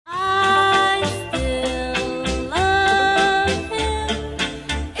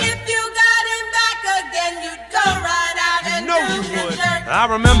I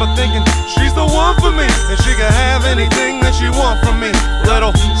remember thinking, she's the one for me, and she could have anything that she want from me.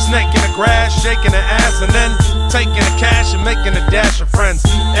 Little snake in the grass, shaking her ass, and then taking the cash and making a dash of friends.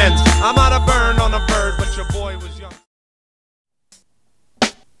 And I might have burned on a bird, but your boy was young.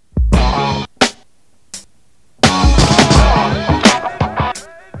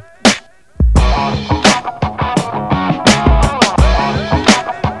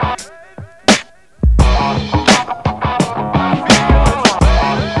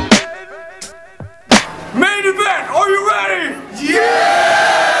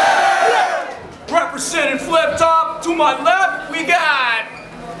 Representing FlipTop, to my left, we got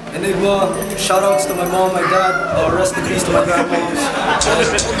Anygma. Shoutouts to my mom, my dad. Rest in peace to my grandmas.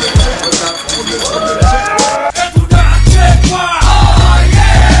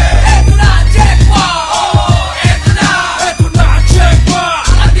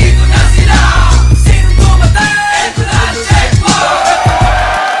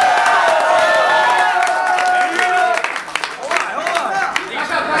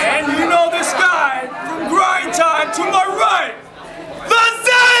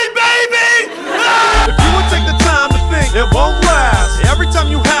 It won't last. Every time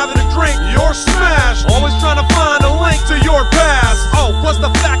you have it a drink, you're smashed. Always trying to find a link to your past. Oh, plus the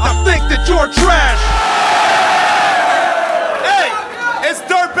fact I think that you're trash. Hey, it's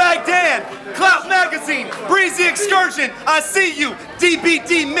Dirtbag Dan, Clout Magazine, Breezy Excursion. I see you.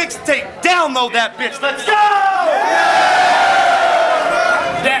 DBD mixtape. Download that bitch. Let's go!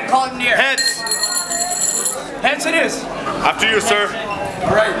 Dan, call it in the air. Heads. Heads it is. After you, sir.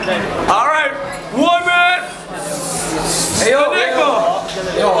 All right. All right. 1 minute. Hey, yo, I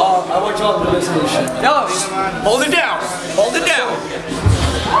want y'all to listen to this shit. Yo, hold it down. Hold it down.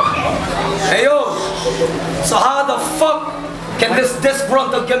 Hey, yo. So how the fuck can this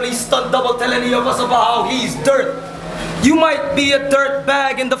disgruntled Gimli stunt double tell any of us about how he's dirt? You might be a dirt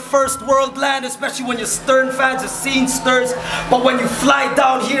bag in the first world land, especially when your Stern fans have seen stirs, but when you fly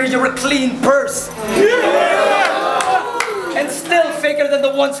down here, you're a clean purse. Yeah! And still faker than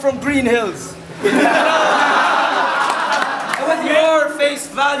the ones from Green Hills. With your face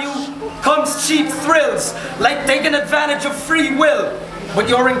value comes cheap thrills, like taking advantage of free will. But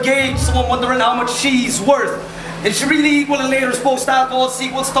you're engaged, so I'm wondering how much she's worth. Is she really equal to later's post-alcohol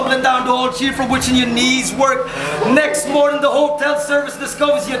sequel, stumbling down the old cheer for which your knees work? Next morning, the hotel service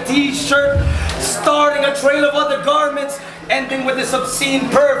discovers your t-shirt, starting a trail of other garments, ending with this obscene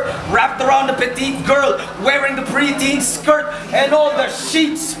perv wrapped around a petite girl, wearing the preteen skirt, and all the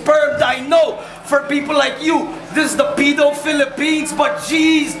sheets spermed. I know, for people like you, this is the pedo Philippines, but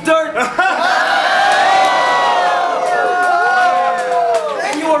geez, dirt.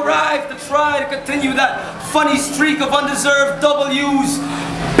 And you arrive to try to continue that funny streak of undeserved W's,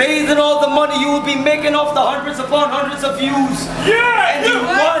 bathe in all the money you will be making off the hundreds upon hundreds of views. Yeah!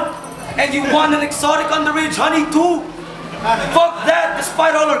 And you won an exotic underage honey too? Fuck that,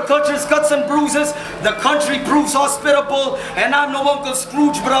 despite all our cultures, cuts and bruises, the country proves hospitable, and I'm no Uncle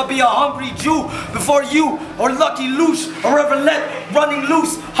Scrooge, but I'll be a hungry Jew before you, or Lucky Louche, or Reverlet running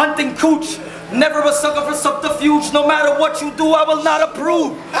loose, hunting cooch. Never a sucker for subterfuge, no matter what you do, I will not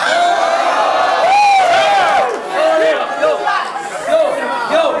approve.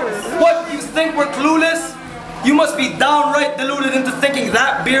 Yo, what, you think we're clueless? You must be downright deluded into thinking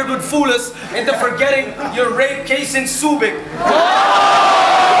that beard would fool us into forgetting your rape case in Subic.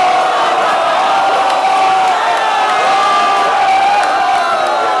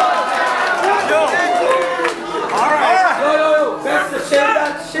 Yo, best to share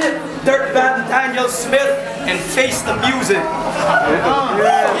that shit. Dirtbag and Daniel Smith and face the music.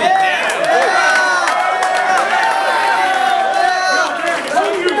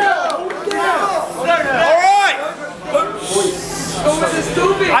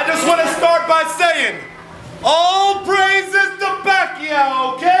 I just want to start by saying, all praises to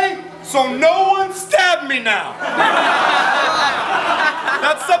Pacquiao, okay? So no one stab me now.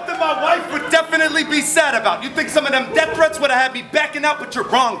 That's something my wife would definitely be sad about. You think some of them death threats would have had me backing out, but you're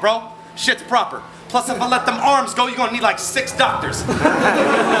wrong, bro. Shit's proper. Plus, if I let them arms go, you're gonna need like 6 doctors.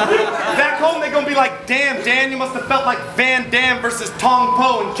 Back home, they're gonna be like, damn, Dan, you must have felt like Van Damme versus Tong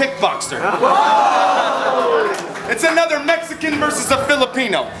Po in Kickboxer. It's another Mexican versus a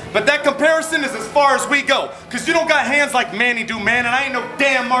Filipino. But that comparison is as far as we go. Cause you don't got hands like Manny do, man, and I ain't no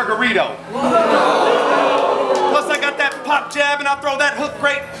damn Margarito. Plus, I got that pop jab and I throw that hook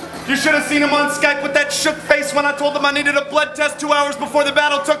right. You should have seen him on Skype with that shook face when I told him I needed a blood test 2 hours before the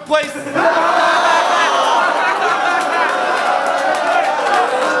battle took place.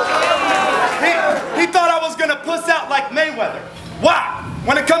 He thought I was gonna puss out like Mayweather. Why?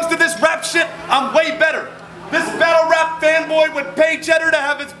 When it comes to this rap shit, I'm way better. This battle rap fanboy would pay Cheddar to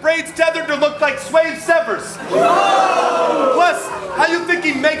have his braids tethered to look like suede severs. Plus, how you think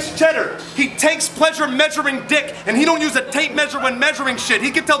he makes cheddar? He takes pleasure measuring dick, and he don't use a tape measure when measuring shit.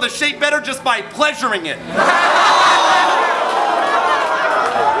 He can tell the shape better just by pleasuring it. So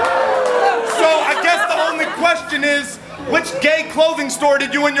I guess the only question is, which gay clothing store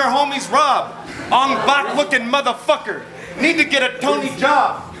did you and your homies rob? Ong bak looking motherfucker. Need to get a Tony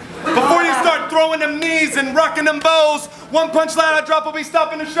job. Before you start throwing them knees and rocking them bows, one punchline I drop will be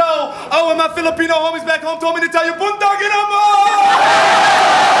stopping the show. Oh, and my Filipino homies back home told me to tell you, Puntang ina mo!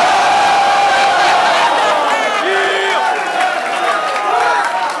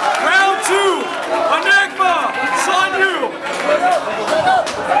 Round 2, Anygma, it's on you.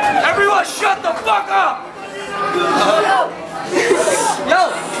 Everyone shut the fuck up. Yo!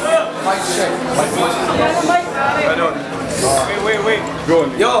 Wait.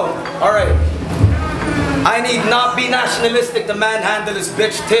 Yo, alright. I need not be nationalistic to manhandle his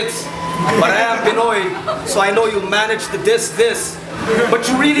bitch tits. But I am Pinoy, so I know you manage to diss this. But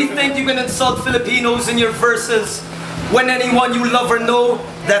you really think you can insult Filipinos in your verses when anyone you love or know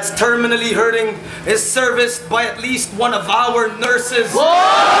that's terminally hurting is serviced by at least one of our nurses?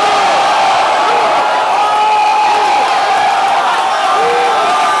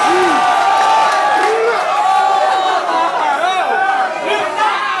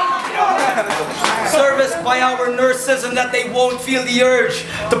 By our nurses, and that they won't feel the urge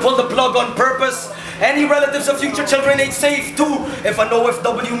to pull the plug on purpose. Any relatives of future children ain't safe too if an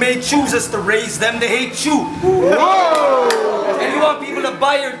OFW maid chooses to raise them to hate you. And you want people to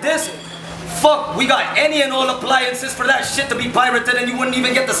buy your disc? Fuck, we got any and all appliances for that shit to be pirated and you wouldn't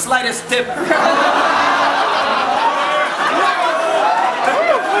even get the slightest tip.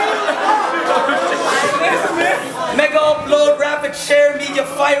 Mega upload, rapid share, media,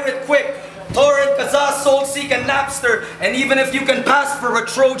 fire it quick. Torrent, Kazaa, SoulSeek, and Napster, and even if you can pass for a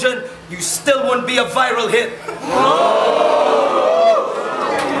Trojan, you still wouldn't be a viral hit.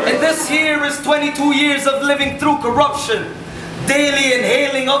 And this here is 22 years of living through corruption, daily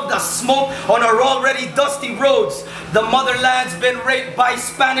inhaling of the smoke on our already dusty roads. The motherland's been raped by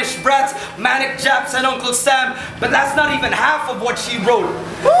Spanish brats, manic Japs, and Uncle Sam, but that's not even half of what she wrote.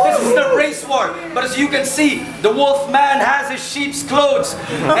 This is the race war, but as you can see, the wolf man has his sheep's clothes,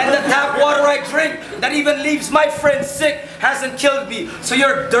 and the tap water I drink that even leaves my friend sick hasn't killed me, so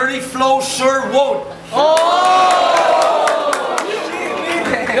your dirty flow sure won't.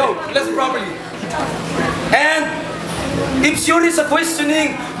 Yo, listen properly. And if serious a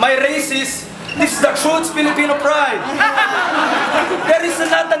questioning my race is the truth, Filipino pride. There is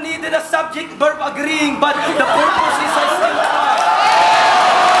not a needed a subject verb agreeing, but the purpose is I still try.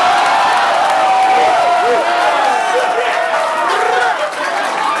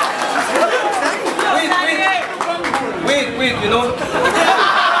 Wait, you know,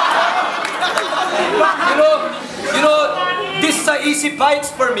 this is a easy bites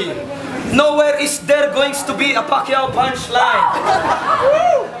for me. Nowhere is there going to be a Pacquiao punchline.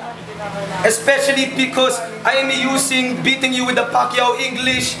 Especially because I am using beating you with the Pacquiao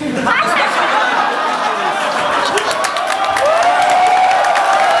English.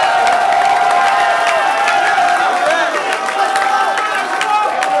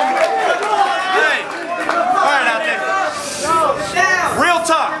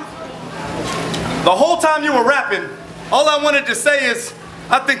 The whole time you were rapping, all I wanted to say is,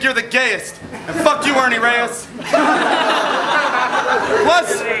 I think you're the gayest. And fuck you, Ernie Reyes.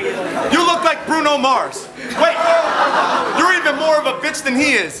 Plus, you look like Bruno Mars. Wait, you're even more of a bitch than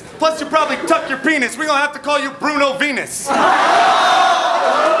he is. Plus, you probably tuck your penis. We're gonna have to call you Bruno Venus.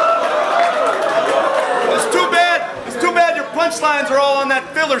 It's too bad your punchlines are all on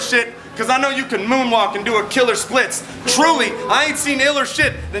that filler shit. Cause I know you can moonwalk and do a killer splits. Truly, I ain't seen iller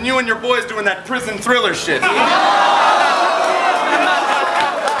shit than you and your boys doing that prison thriller shit. Oh,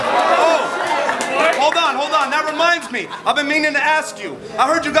 hold on, that reminds me. I've been meaning to ask you. I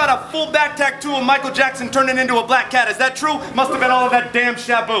heard you got a full back tattoo of Michael Jackson turning into a black cat. Is that true? Must have been all of that damn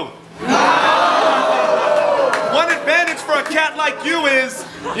shabu. One advantage for a cat like you is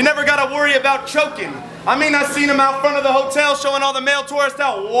you never gotta worry about choking. I mean, I seen him out front of the hotel showing all the male tourists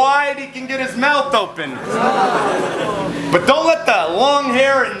how wide he can get his mouth open. But don't let the long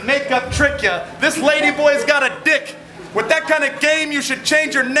hair and makeup trick you. This lady boy's got a dick. With that kind of game, you should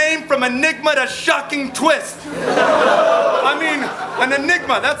change your name from Anygma to Shocking Twist. I mean, an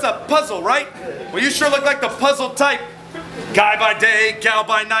enigma, that's a puzzle, right? Well, you sure look like the puzzle type. Guy by day, gal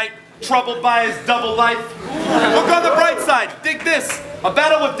by night, troubled by his double life. Look on the bright side, dig this. A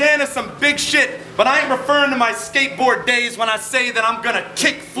battle with Dan is some big shit, but I ain't referring to my skateboard days when I say that I'm gonna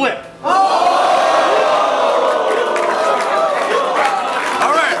kick flip.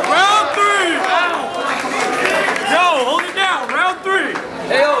 Grillery!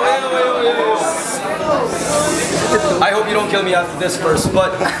 Hey yo, hey yo, hey yo, hey yo. I hope you don't kill me after this verse,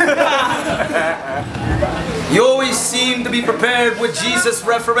 but you always seem to be prepared with Jesus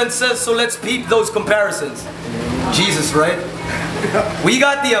references, so let's peep those comparisons. Jesus, right? We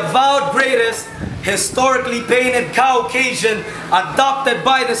got the avowed greatest, historically painted Caucasian adopted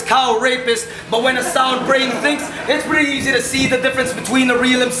by this cow rapist, but when a sound brain thinks, it's pretty easy to see the difference between a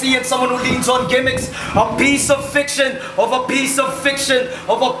real MC and someone who leans on gimmicks. A piece of fiction of a piece of fiction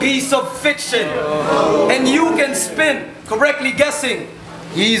of a piece of fiction. And you can spin, correctly guessing,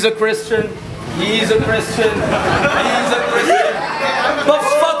 he's a Christian, he's a Christian, he's a Christian. But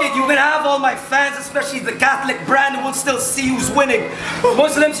fuck it, you can have all my fans, especially the Catholic brand, who will still see who's winning.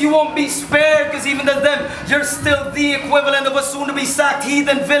 Muslims, you won't be spared, because even to them, you're still the equivalent of a soon-to-be sacked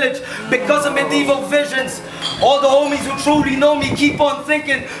heathen village because of medieval visions. All the homies who truly know me keep on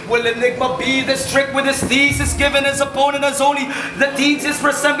thinking, will Anygma be this trick with his thesis, given his opponent as only the teensest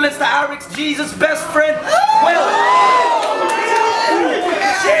resemblance to Eric's Jesus' best friend? Well,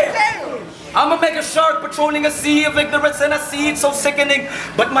 shit! I'm a mega shark patrolling a sea of ignorance, and I see it so sickening.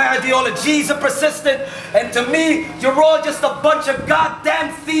 But my ideologies are persistent, and to me, you're all just a bunch of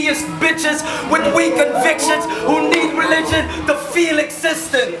goddamn theist bitches with weak convictions who need religion to feel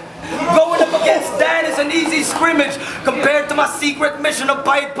existent. Going up against Dan is an easy scrimmage compared to my secret mission of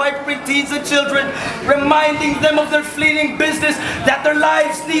Pied Pipering teens and children, reminding them of their fleeting business, that their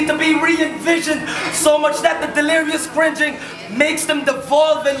lives need to be re-envisioned, so much that the delirious cringing makes them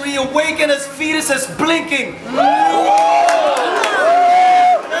devolve and reawaken as fetuses blinking.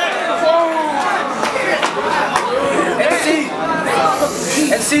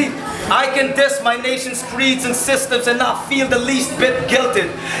 And see, I can diss my nation's creeds and systems and not feel the least bit guilted,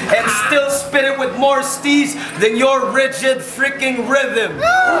 and still spit it with more steez than your rigid freaking rhythm.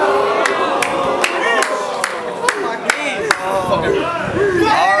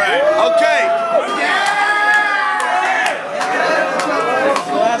 Alright, okay.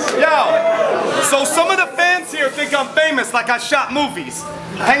 Yo, so some of the fans here think I'm famous, like I shot movies,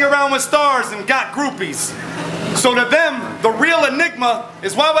 hang around with stars and got groupies. So to them, the real Anygma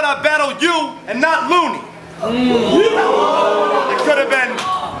is why would I battle you and not Looney? It could have been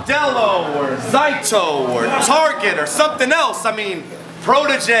Dello or Zyto or Target or something else. I mean,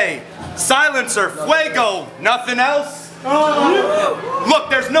 Protege, Silencer, Fuego, nothing else? Look,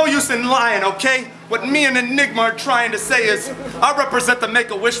 there's no use in lying, okay? What me and Anygma are trying to say is, I represent the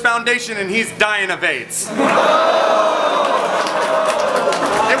Make-A-Wish Foundation and he's dying of AIDS.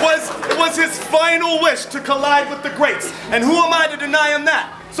 It was his final wish to collide with the greats, and who am I to deny him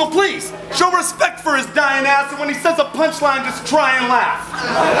that? So please, show respect for his dying ass, and when he says a punchline, just try and laugh.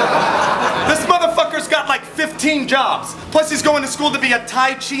 This motherfucker's got like 15 jobs, plus he's going to school to be a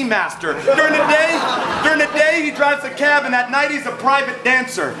Tai Chi master. During the day, he drives a cab, and at night he's a private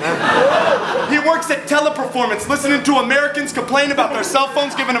dancer. He works at Teleperformance, listening to Americans complain about their cell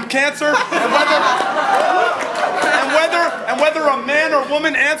phones giving them cancer, and whether a man or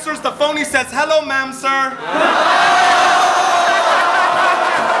woman answers the phone, he says, "Hello, ma'am, sir."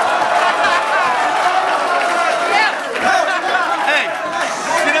 Hey,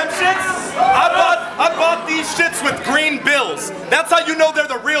 see them shits? I bought these shits with green bills. That's how you know they're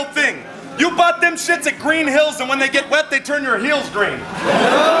the real thing. You bought them shits at Green Hills, and when they get wet, they turn your heels green.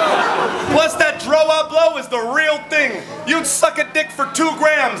 Plus, that dro I blow is the real thing. You'd suck a dick for 2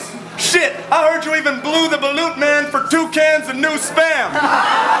 grams. Shit, I heard you even blew the balut man for 2 cans of new Spam.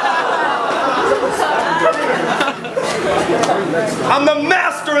 I'm the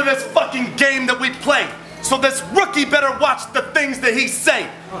master of this fucking game that we play. So this rookie better watch the things that he say.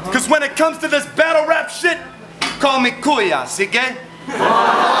 Cause when it comes to this battle rap shit, call me Kuya, sige?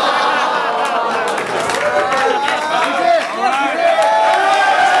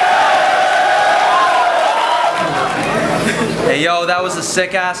 Hey yo, that was a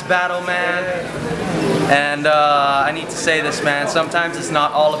sick ass battle, man. And I need to say this, man. Sometimes it's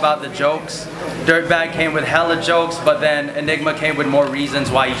not all about the jokes. Dirtbag came with hella jokes, but then Anygma came with more reasons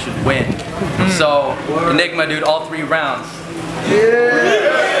why you should win. So, Anygma, dude, all 3 rounds. Yeah.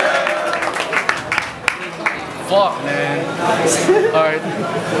 Fuck, man. Alright.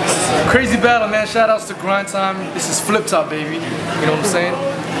 Crazy battle, man. Shout outs to Grind Time. This is FlipTop, baby. You know what I'm saying?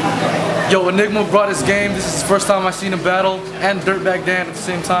 Yo, Anygma brought his game. This is the first time I've seen him battle, and Dirtbag Dan at the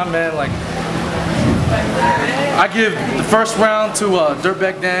same time, man. Like, I give the first round to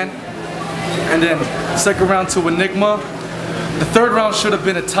Dirtbag Dan, and then second round to Anygma. The third round should have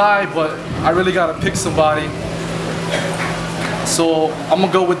been a tie, but I really gotta pick somebody. So I'm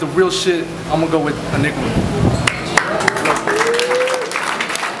gonna go with the real shit. I'm gonna go with Anygma.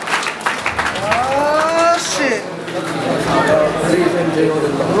 Oh shit.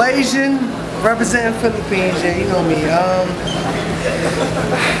 Malaysian, representing Philippines, yeah, you know me.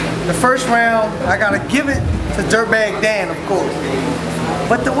 The first round, I gotta give it to Dirtbag Dan, of course.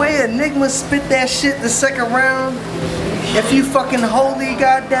 But the way Anygma spit that shit the second round, if you fucking holy,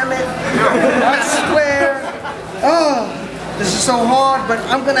 goddammit, I swear, this is so hard, but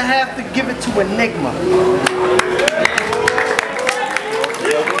I'm gonna have to give it to Anygma.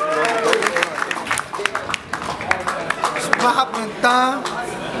 Mapunta,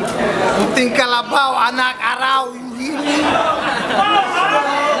 puting kalabaw, anak araw, you hear me?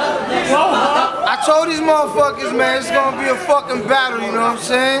 I told these motherfuckers, man, it's gonna be a fucking battle, you know what I'm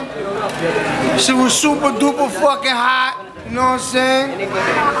saying? She was super duper fucking hot, you know what I'm saying?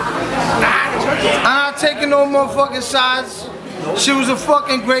 I'm not taking no motherfucking sides. She was a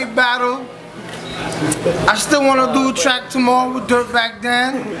fucking great battle. I still wanna do a track tomorrow with Dirtbag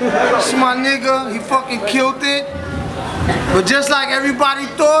Dan. It's my nigga, he fucking killed it. But just like everybody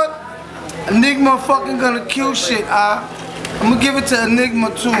thought, Anygma fucking gonna kill shit. I'm gonna give it to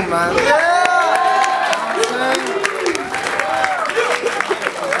Anygma too, man. Yeah!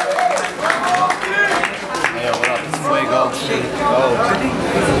 Hey, what up? It's Fuego.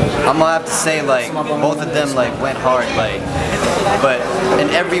 I'm gonna have to say, like, both of them like went hard, like, but in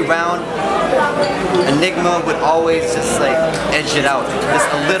every round, Anygma would always just like edge it out, just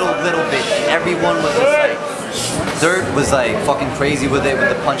a little bit. Everyone was just like. Dirt was like fucking crazy with it, with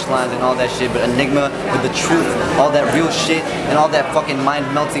the punchlines and all that shit, but Anygma with the truth, all that real shit, and all that fucking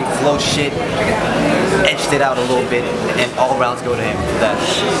mind-melting flow shit, edged it out a little bit, and all rounds go to him for that.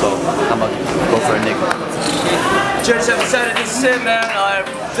 So I'm gonna go for Anygma. Judges have decided this is it, man.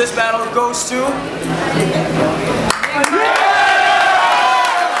 This battle goes to...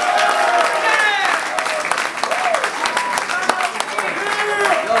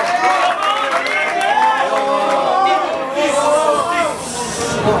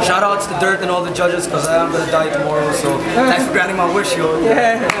 Shout outs to Dirt and all the judges, because I'm gonna die tomorrow, so thanks for granting my wish, yo.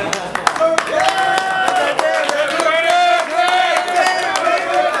 Yeah.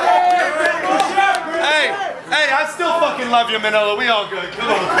 Hey, I still fucking love you, Manila. We all good. Come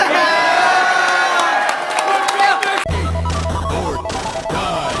on.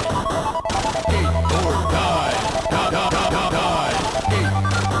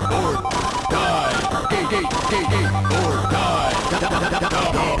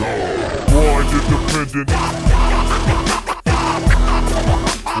 Independent,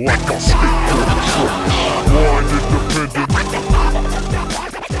 like a skateboard truck. One independent.